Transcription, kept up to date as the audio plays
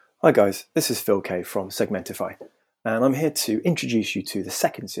Hi guys, this is Phil Kay from Segmentify, and I'm here to introduce you to the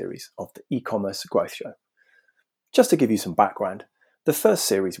second series of the e-commerce growth show. Just to give you some background, the first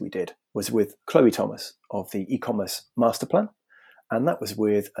series we did was with Chloe Thomas of the e-commerce master plan, and that was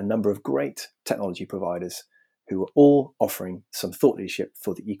with a number of great technology providers who were all offering some thought leadership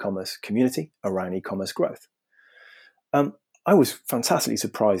for the e-commerce community around e-commerce growth. I was fantastically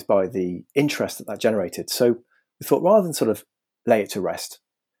surprised by the interest that generated, so we thought rather than sort of lay it to rest,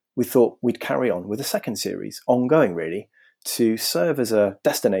 we thought we'd carry on with a second series, ongoing really, to serve as a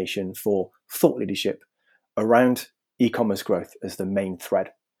destination for thought leadership around e-commerce growth as the main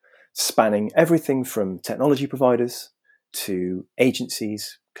thread, spanning everything from technology providers to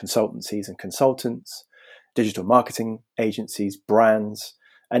agencies, consultancies and consultants, digital marketing agencies, brands,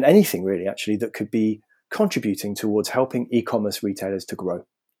 and anything really actually that could be contributing towards helping e-commerce retailers to grow.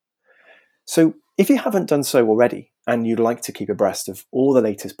 So if you haven't done so already, and you'd like to keep abreast of all the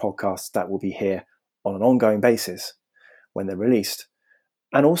latest podcasts that will be here on an ongoing basis when they're released,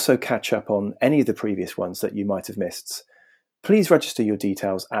 and also catch up on any of the previous ones that you might have missed, please register your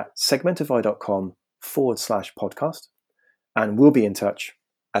details at segmentify.com/podcast, and we'll be in touch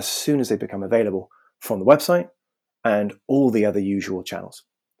as soon as they become available from the website and all the other usual channels.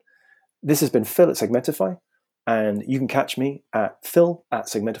 This has been Phil at Segmentify, and you can catch me at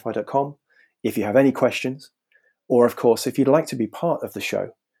phil@segmentify.com if you have any questions, or of course, if you'd like to be part of the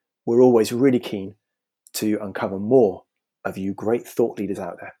show. We're always really keen to uncover more of you great thought leaders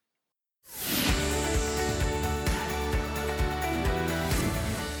out there.